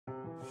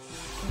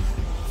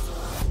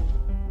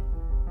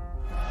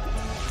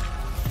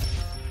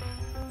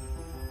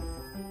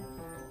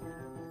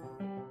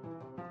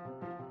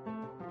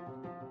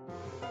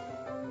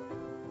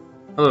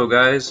Hello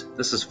guys,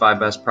 this is 5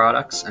 Best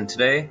Products, and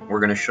today we're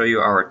going to show you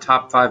our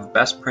top 5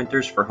 best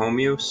printers for home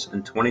use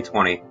in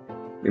 2020.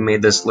 We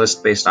made this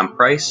list based on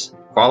price,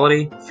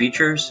 quality,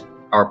 features,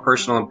 our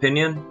personal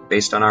opinion,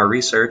 based on our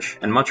research,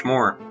 and much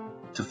more.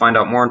 To find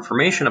out more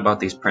information about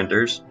these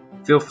printers,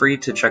 feel free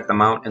to check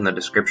them out in the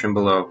description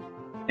below.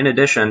 In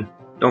addition,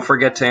 don't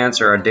forget to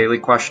answer our daily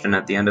question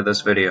at the end of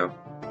this video.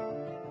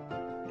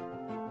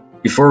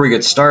 Before we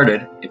get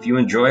started, if you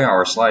enjoy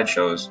our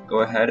slideshows,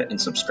 go ahead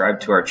and subscribe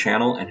to our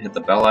channel and hit the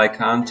bell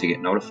icon to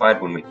get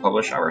notified when we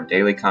publish our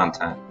daily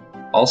content.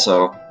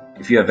 Also,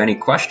 if you have any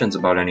questions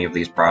about any of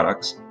these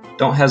products,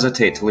 don't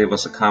hesitate to leave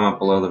us a comment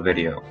below the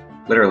video.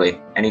 Literally,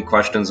 any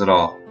questions at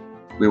all.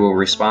 We will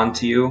respond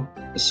to you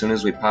as soon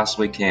as we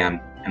possibly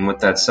can. And with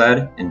that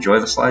said, enjoy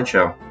the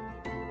slideshow.